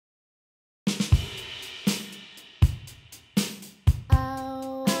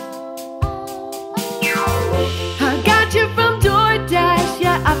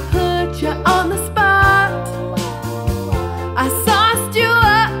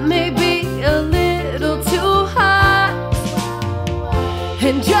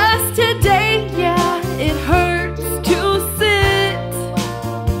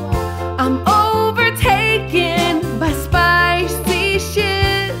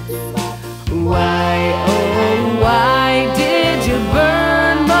Why, oh, why did you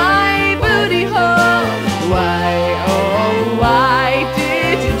burn my booty hole? Why, oh, why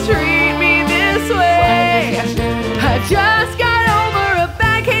did you treat me this way? I just got over a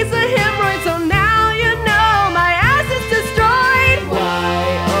bad case of hemorrhoids, so now you know my ass is destroyed. Why,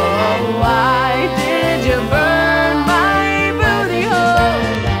 oh, why did you burn my booty hole?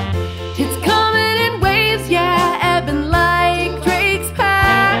 It's coming in waves, yeah, ebbing like Drake's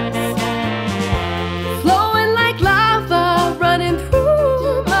Pass, flowing like lava, running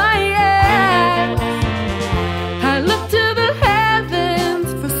through my ass. I look to the heavens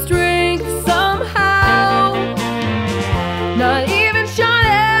for strength somehow. Not even Sean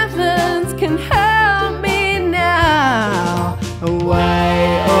Evans can help me now.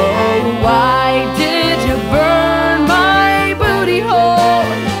 Why, oh, why did you burn my booty hole?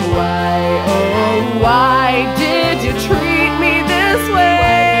 Why, oh, why did you treat me this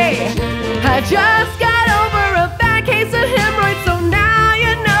way? I just